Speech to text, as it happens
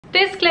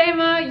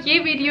Disclaimer, ये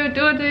video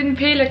 2 दिन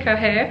पहले का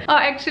है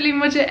और एक्चुअली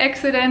मुझे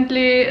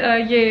एक्सीडेंटली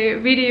ये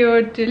वीडियो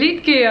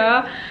डिलीट किया,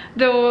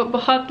 तो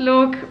बहुत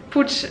लोग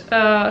पूछ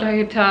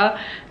रहे था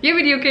ये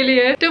वीडियो के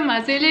लिए, तो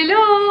मजे ले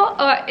लो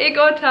और एक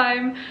और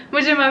टाइम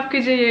मुझे माफ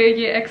कीजिए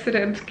ये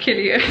एक्सीडेंट के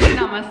लिए।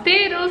 नमस्ते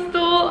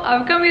दोस्तों,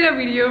 आपका मेरा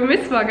वीडियो में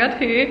स्वागत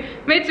है।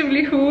 मैं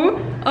जूली हूँ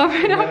और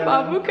मेरा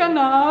बाबू का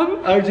नाम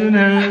अर्जुन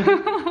है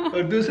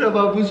और दूसरा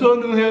बाबू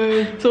सोनू है।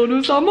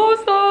 Sonu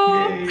samosa.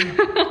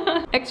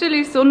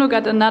 Actually, Sonu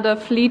got another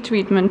flea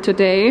treatment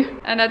today,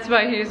 and that's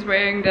why he's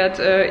wearing that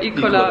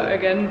E-collar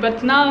again.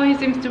 But now he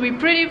seems to be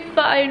pretty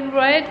fine,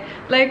 right?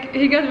 Like,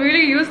 he got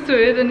really used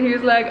to it and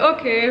he's like,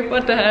 okay,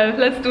 what the hell,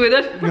 let's do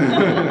it.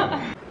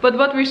 But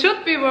what we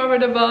should be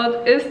worried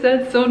about is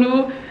that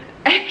Sonu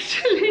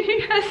actually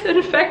has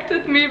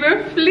infected me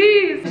with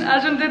fleas.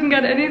 Arjun didn't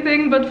get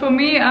anything, but for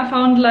me I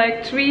found like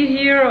 3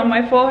 here on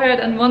my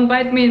forehead and 1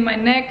 bite me in my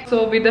neck,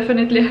 so we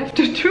definitely have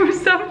to do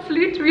some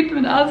flea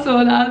treatment also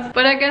on us.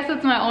 But I guess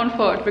it's my own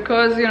fault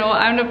because, you know,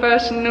 I'm the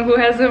person who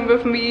has him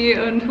with me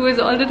and who is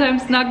all the time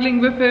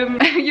snuggling with him.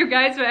 You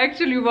guys were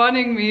actually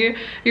warning me,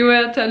 you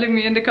were telling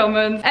me in the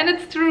comments, and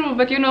it's true,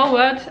 but you know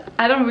what,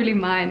 I don't really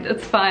mind,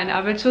 it's fine.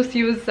 I will just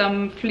use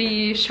some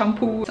flea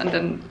shampoo and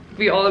then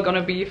we all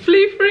gonna be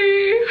flea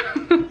free.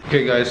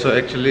 Okay guys, so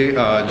actually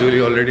Julie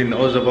already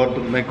knows about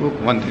the MacBook.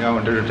 One thing I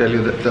wanted to tell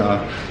you that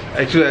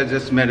actually I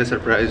just made a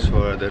surprise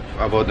for that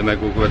about the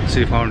MacBook, but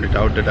she found it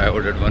out that I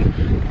ordered one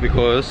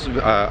because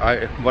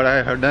what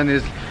I have done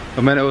is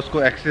मैंने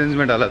उसको exchange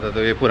में डाला था।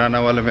 तो ये पुराना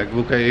वाला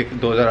MacBook है, एक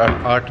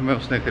 2008 में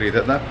उसने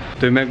खरीदा था।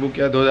 तो ये मैकबुक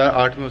क्या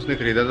 2008 में उसने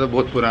खरीदा था,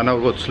 बहुत पुराना,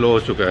 बहुत स्लो हो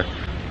चुका है।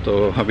 तो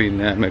अभी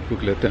नया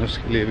मैकबुक लेते हैं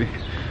उसके लिए भी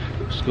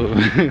उसको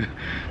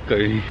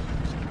कहीं।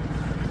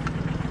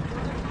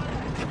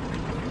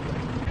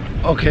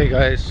 ओके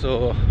गाइस, सो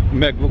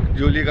मैकबुक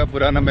जूली का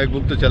पुराना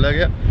मैकबुक तो चला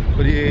गया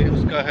और ये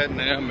उसका है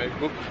नया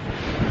मैकबुक।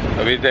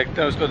 अभी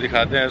देखते हैं, उसको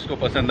दिखाते हैं, उसको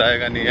पसंद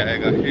आएगा नहीं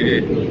आएगा। ये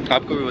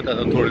आपको भी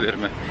बताता हूँ थोड़ी देर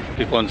में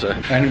कि कौन सा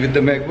है। And with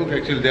the MacBook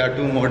actually there are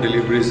 2 more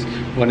deliveries.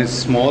 One is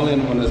small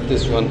and one is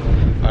this one.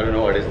 I don't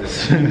know what is this.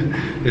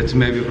 It's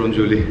maybe from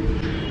Julie.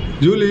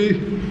 Julie,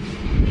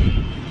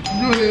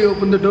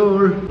 open the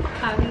door.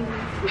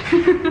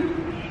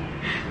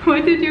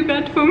 What did you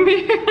get for me?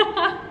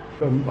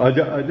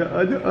 Aja.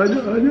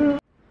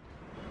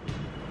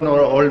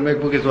 Our old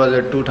MacBook, it was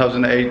a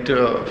 2008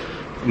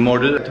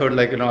 model. I thought,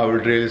 like, you know, I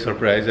would really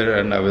surprise her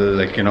and I will,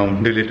 like, you know,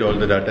 delete all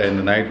the data in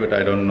the night, but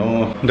I don't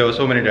know. There were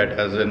so many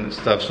datas and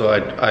stuff, so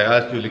I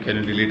asked Julie, can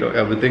you delete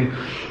everything?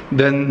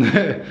 Then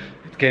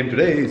it came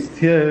today, it's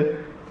here.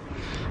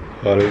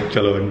 और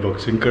चलो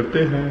unboxing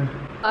करते हैं।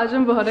 आज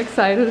हम बहुत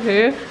excited है।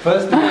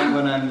 First thing I'm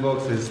gonna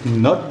unbox is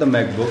not the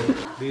MacBook.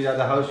 These are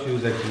the house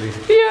shoes actually.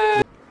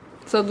 Yeah.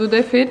 So do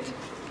they fit?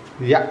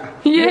 Yeah.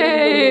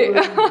 Yay!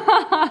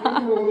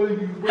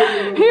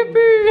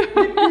 Hippie!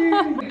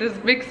 This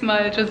big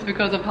smile just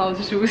because of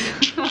house shoes.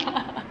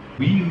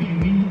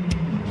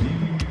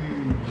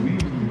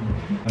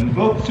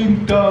 Unboxing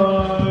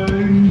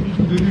time!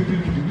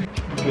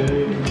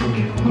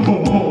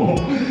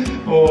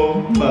 Oh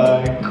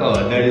my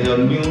god, that is our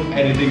new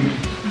editing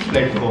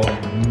platform.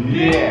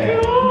 Yeah!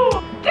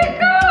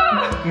 Deco!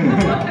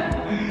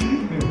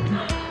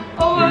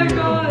 Oh my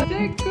god!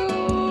 Deco!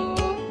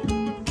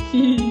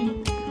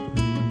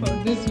 Oh,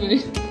 this way.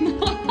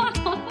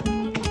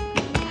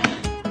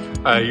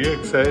 Are you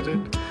excited?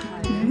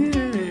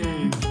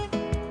 Yay!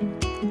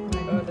 Oh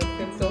my god, that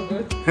feels so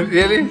good.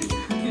 Really?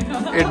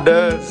 Yeah. It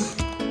does.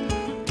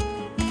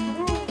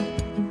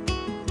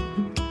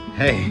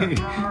 Hey,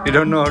 you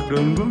don't know how to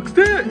unbox?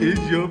 There is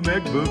your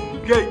MacBook.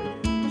 Yay!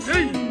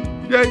 Yay!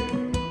 Yay!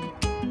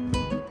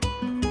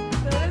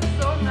 That is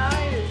so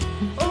nice.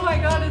 Oh my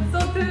god, it's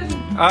so thin.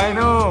 I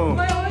know.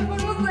 My old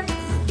one was like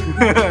this.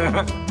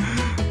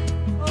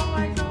 Oh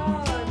my god.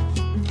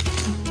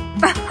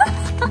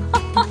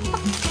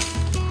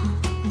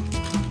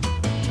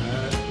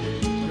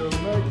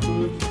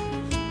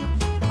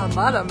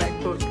 Hamada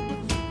MacBook.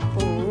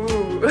 Oh,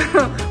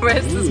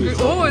 where's this?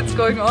 Oh, it's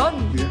going on.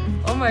 Yeah.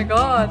 Oh my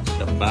god.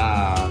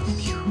 Shabazz.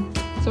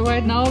 So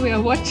right now we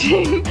are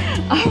watching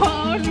our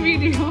own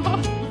video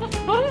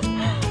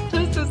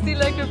just to see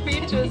like the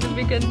features, and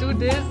we can do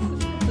this,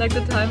 like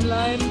the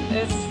timeline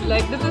is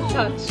like this is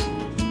touch,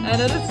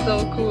 and that is so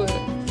cool.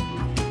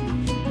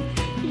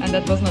 And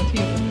that was not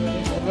here,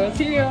 that was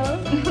here.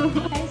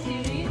 Hi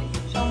Siri,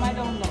 show my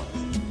downloads.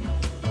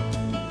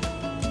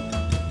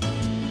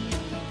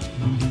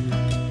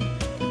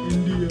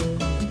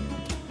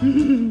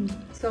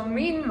 So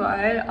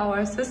meanwhile,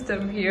 our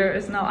system here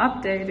is now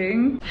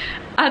updating.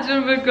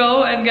 Arjun will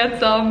go and get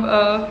some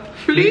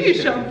flea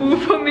shampoo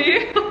for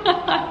me.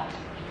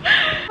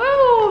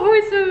 Oh, who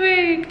is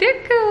awake?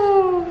 Deco!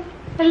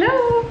 Hello!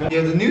 You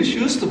have the new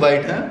shoes to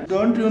bite, huh?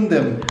 Don't ruin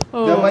them.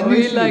 Oh, they are my new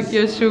we shoes. like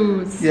your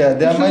shoes. Yeah,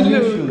 they are my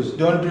new shoes.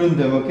 Don't ruin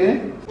them,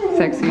 okay?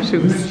 Sexy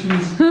shoes.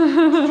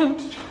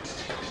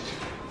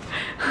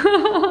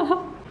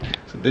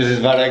 So this is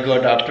what I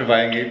got after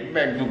buying a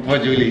MacBook for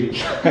Julie.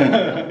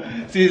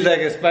 She's like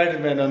a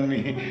Spider-Man on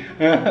me,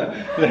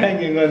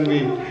 hanging on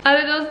me.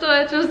 And also,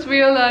 I just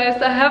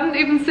realized I haven't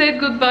even said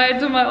goodbye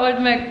to my old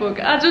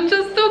MacBook. Arjun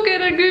just took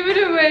it and gave it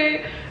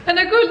away. And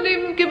I couldn't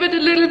even give it a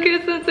little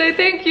kiss and say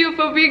thank you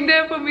for being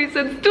there for me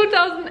since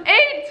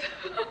 2008.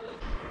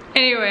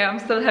 Anyway, I'm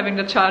still having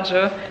the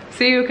charger.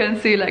 See, you can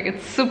see like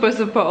it's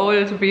super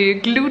old. We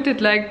glued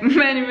it like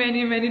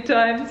many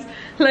times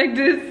like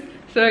this.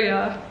 So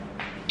yeah,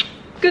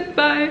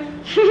 goodbye.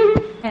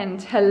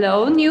 And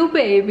hello, new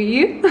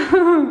baby.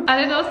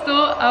 And also,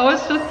 I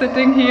was just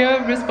sitting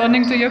here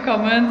responding to your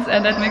comments,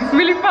 and that makes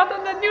really fun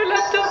on that new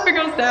laptop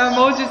because there are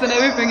emojis and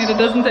everything and it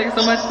doesn't take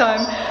so much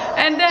time.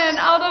 And then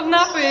out of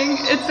nothing,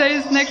 it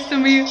says next to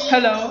me,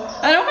 hello.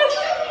 And I was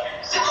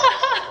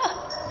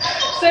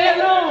say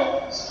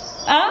hello.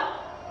 Huh?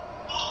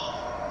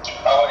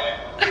 How are you?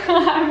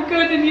 I'm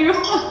good, and you?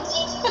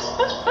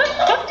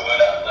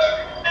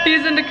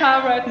 He's in the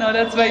car right now,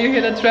 that's why you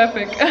hear the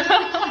traffic.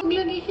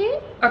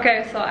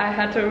 Okay, so I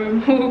had to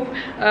remove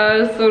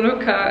Sono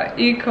का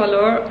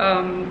e-collar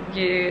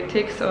ये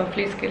ticks और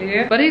fleece के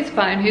लिए. But he's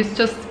fine, he's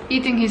just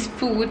eating his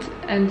food,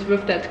 and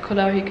with that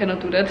collar he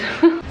cannot do that.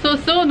 So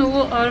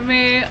Sonu और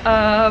मैं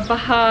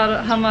बाहर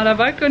हमारा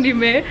balcony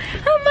में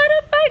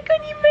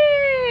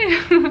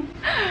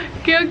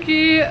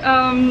क्योंकि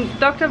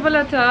डॉक्टर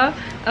बोला था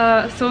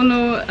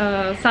सोनू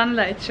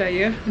sunlight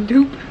चाहिए,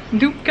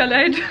 धूप का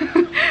light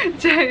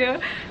चाहिए.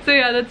 So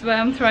yeah, that's why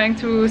I'm trying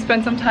to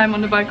spend some time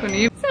on the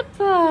balcony.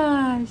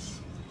 Sabash,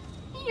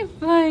 you're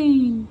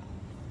fine.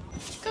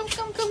 Come.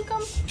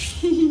 Come.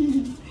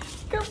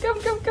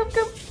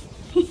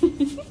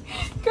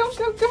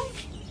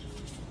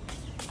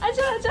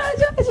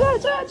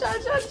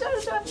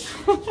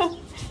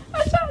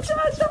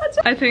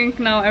 I think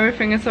now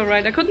everything is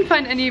alright. I couldn't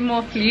find any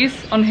more fleece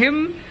on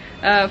him.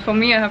 For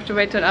me, I have to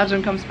wait till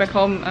Arjun comes back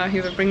home.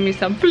 He will bring me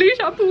some fleece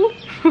shampoo.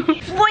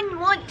 One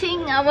more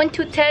thing I want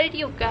to tell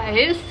you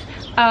guys.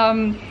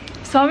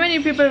 So many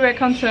people were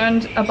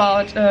concerned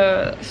about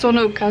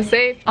Sonu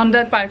Kaze on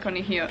that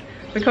balcony here,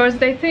 because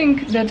they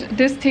think that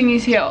this thing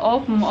is here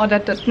open or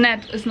that the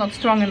net is not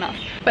strong enough.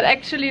 But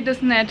actually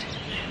this net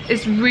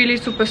is really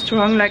super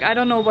strong. Like, I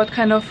don't know what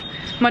kind of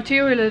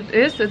material it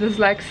is. It is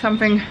like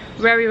something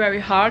very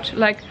hard.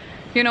 Like,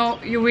 you know,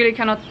 you really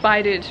cannot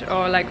bite it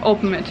or like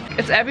open it.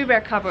 It's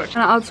everywhere covered.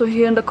 And also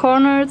here in the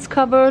corner it's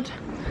covered.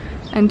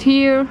 And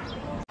here.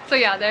 So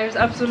yeah, there's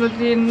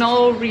absolutely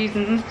no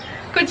reason.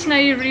 कुछ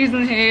नहीं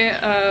reason है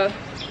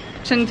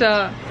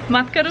चिंता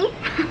मत करो.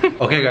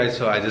 Okay guys,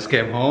 so I just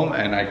came home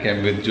and I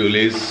came with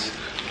Julie's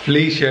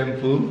fleece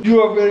shampoo.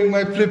 You are wearing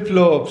my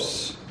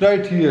flip-flops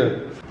right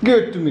here. Give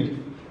it to me.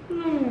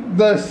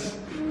 No.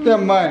 They're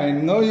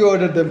mine. No, you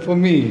ordered them for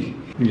me.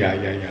 Yeah.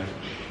 Yeah.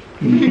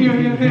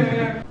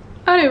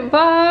 Arey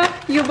wow,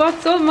 you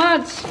bought so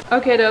much.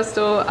 Okay,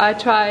 dosto,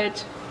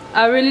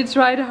 I really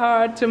tried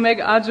hard to make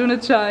Arjun a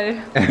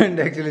chai. And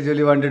actually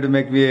Julie wanted to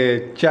make me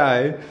a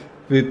chai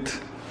with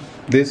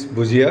this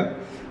bhujia,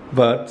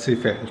 but she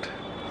failed.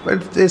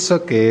 But it's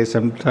okay,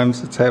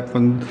 sometimes it's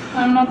happened.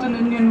 I'm not an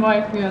Indian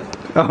wife yet.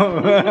 Oh,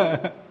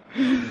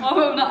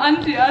 I'm an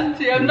auntie.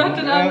 I'm not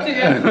an auntie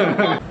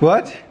yet.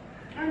 What?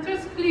 I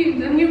just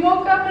cleaned and he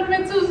woke up and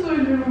made susu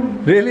in the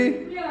room.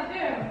 Really? Yeah,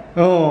 there.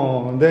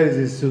 Oh, there is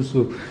his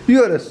susu.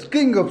 You are a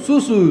king of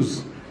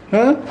susus.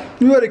 Huh?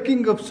 You are a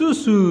king of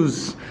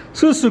susus.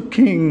 Susu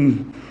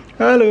king.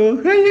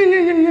 Hello.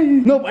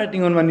 Hey. No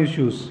biting on my new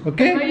shoes,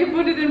 okay? Why you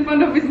put it in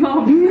front of his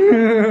mouth?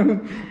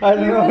 I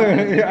don't know.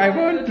 I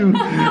want to.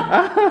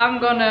 I'm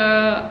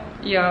gonna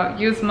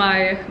use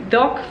my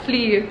dog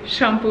flea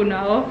shampoo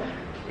now,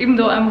 even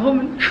though I'm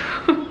home.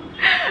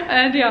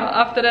 And yeah,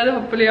 after that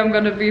hopefully I'm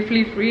gonna be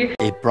flea free.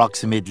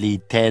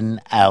 Approximately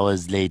 10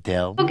 hours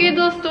later. Okay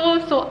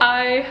dosto, so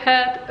I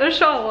had a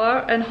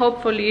shower and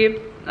hopefully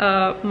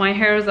my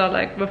hairs are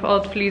like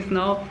without fleas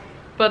now.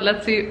 But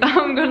let's see,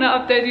 I'm gonna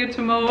update you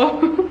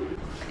tomorrow.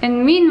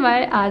 And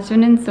meanwhile,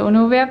 Arjun and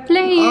Sonu were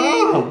playing.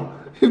 Oh,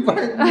 you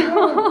bite me.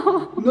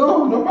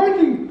 No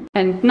biting.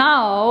 And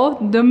now,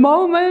 the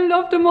moment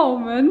of the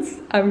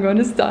moments, I'm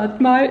gonna start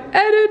my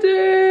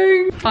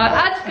editing.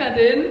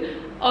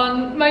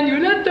 On my new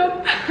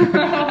laptop.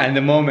 And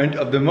the moment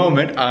of the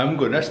moment, I'm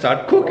gonna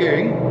start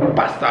cooking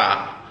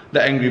pasta.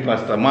 The angry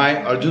pasta.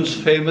 My Arjun's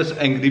famous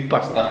angry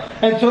pasta.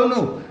 And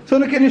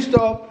Sonu, can you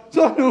stop?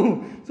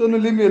 Sonu,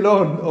 leave me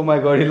alone. Oh my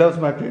god, he loves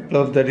my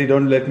flip-flops that he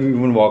don't let me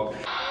even walk.